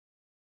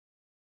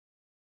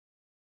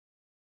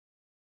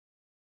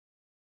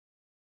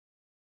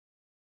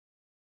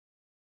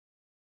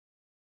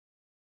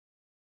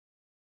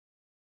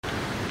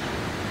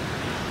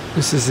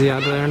This is the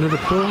other end of the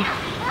pool.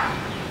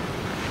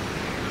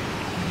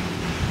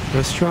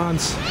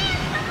 Restaurants.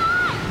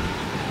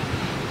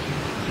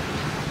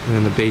 And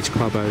then the beach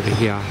club over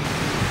here.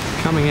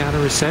 Coming out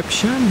of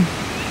reception.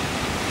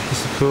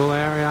 There's the pool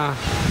area.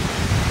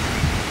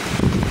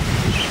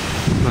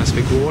 Nice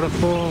big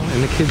waterfall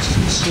and the kids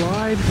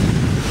slide.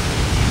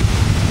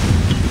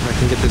 I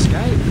can get this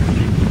gate.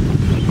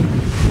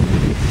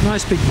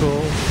 Nice big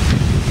pool.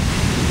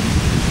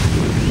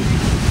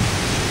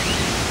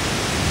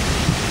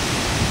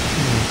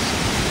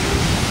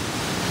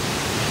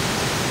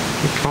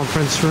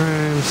 Conference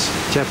rooms,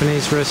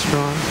 Japanese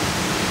restaurant,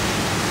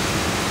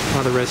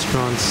 other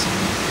restaurants.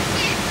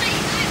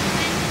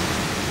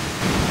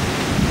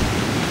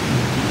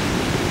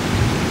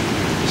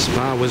 The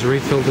spa was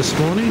refilled this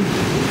morning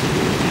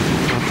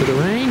after the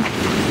rain.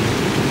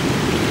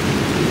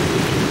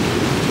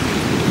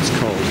 It's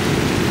cold.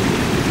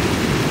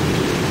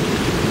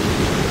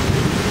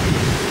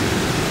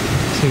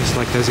 Seems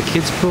like there's a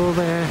kids pool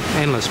there,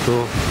 endless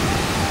pool.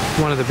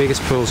 One of the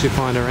biggest pools you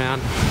find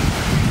around.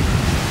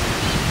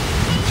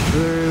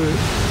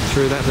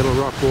 Through that little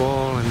rock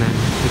wall, and then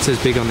it's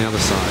as big on the other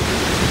side.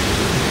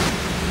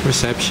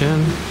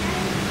 Reception.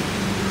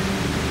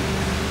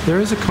 There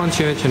is a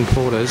concierge and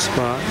porters,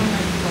 but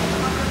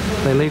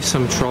they leave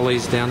some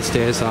trolleys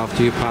downstairs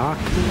after you park,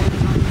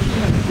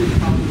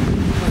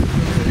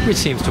 which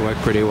seems to work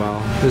pretty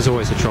well. There's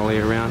always a trolley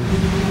around.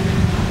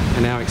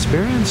 In our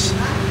experience,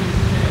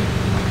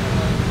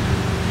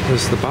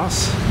 there's the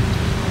bus.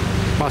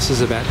 Bus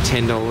is about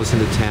 $10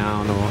 into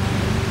town, or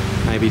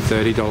maybe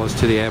 $30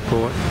 to the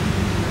airport.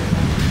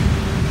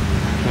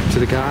 Back to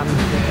the garden.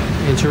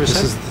 Into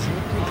reception. This is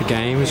the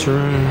games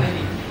room.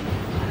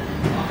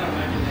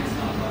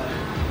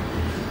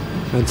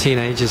 The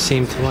teenagers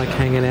seem to like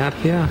hanging out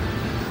here.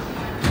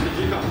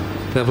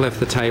 They've left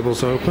the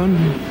tables open.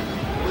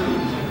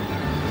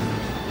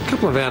 A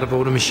couple of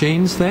out-of-order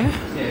machines there.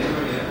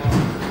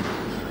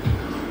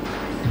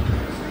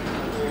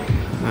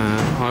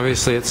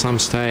 Obviously at some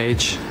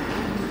stage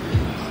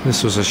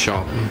this was a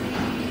shop.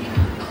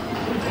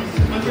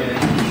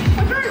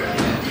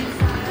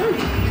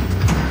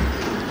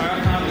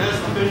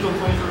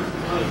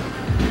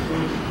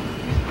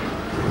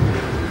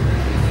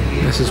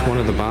 This is one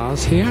of the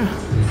bars here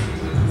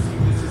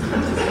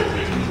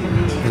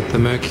at the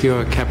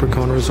Mercure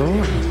Capricorn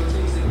Resort.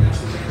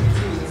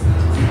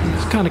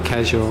 It's kind of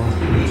casual.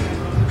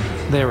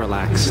 They're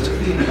relaxed.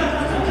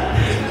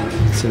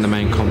 It's in the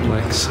main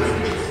complex.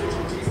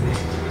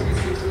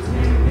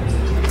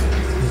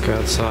 Go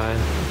outside.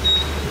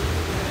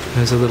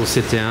 There's a little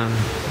sit-down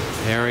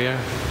area.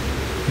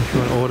 If you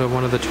want to order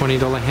one of the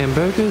 $20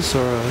 hamburgers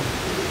or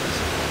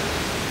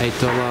a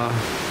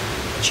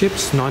 $8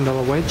 chips,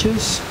 $9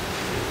 wedges.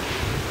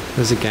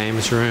 There's a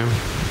games room.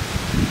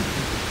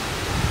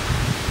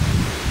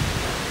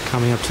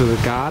 Coming up to the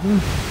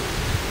garden.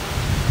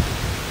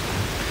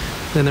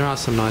 Then there are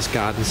some nice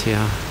gardens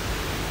here.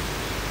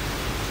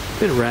 A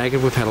bit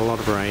ragged, we've had a lot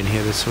of rain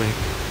here this week.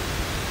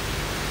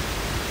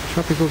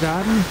 Tropical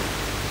garden.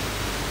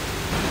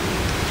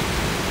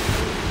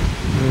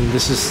 And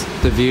this is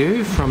the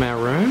view from our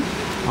room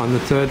on the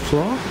 3rd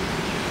floor.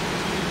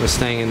 We're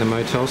staying in the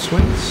motel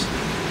suites.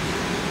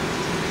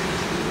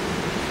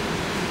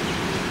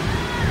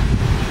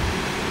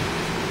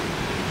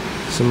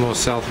 Some more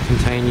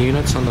self-contained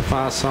units on the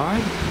far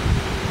side.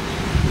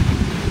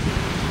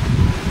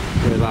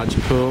 Very large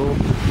pool.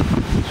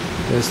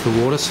 There's the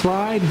water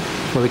slide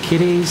for the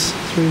kiddies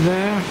through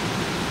there.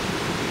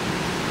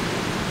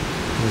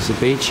 There's a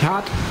beach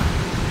hut.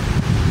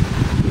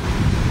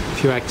 A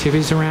few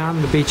activities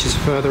around. The beach is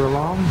further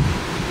along. You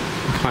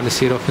can kind of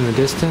see it off in the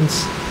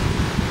distance.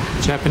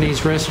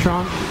 Japanese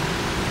restaurant.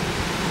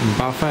 And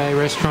buffet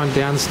restaurant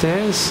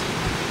downstairs,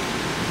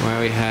 where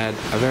we had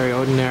a very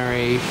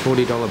ordinary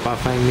 $40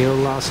 buffet meal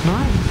last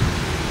night.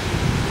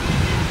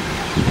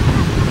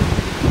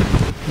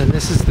 Then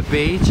this is the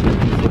beach,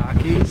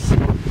 Arkies.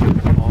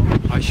 Or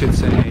I should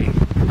say,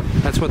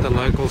 that's what the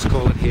locals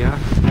call it here.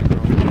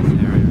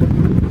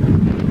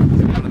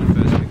 One of the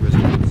first big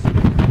resorts.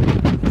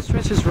 It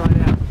stretches right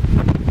out.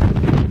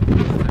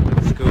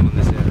 There's a school in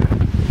this area.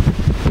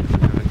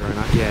 I haven't grown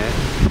up yet.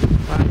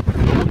 But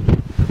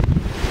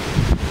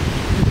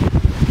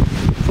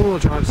four-wheel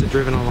drives are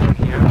driven along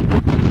here.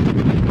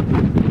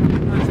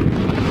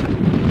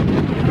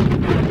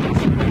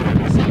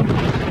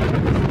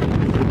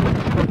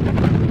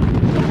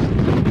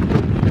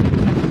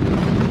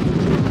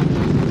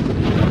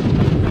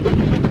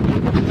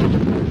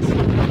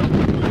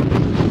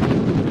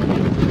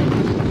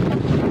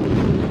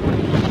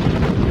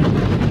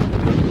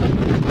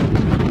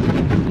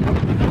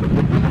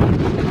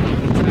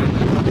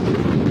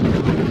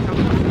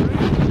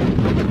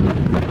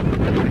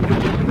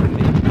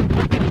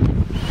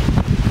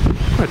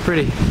 Quite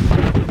pretty.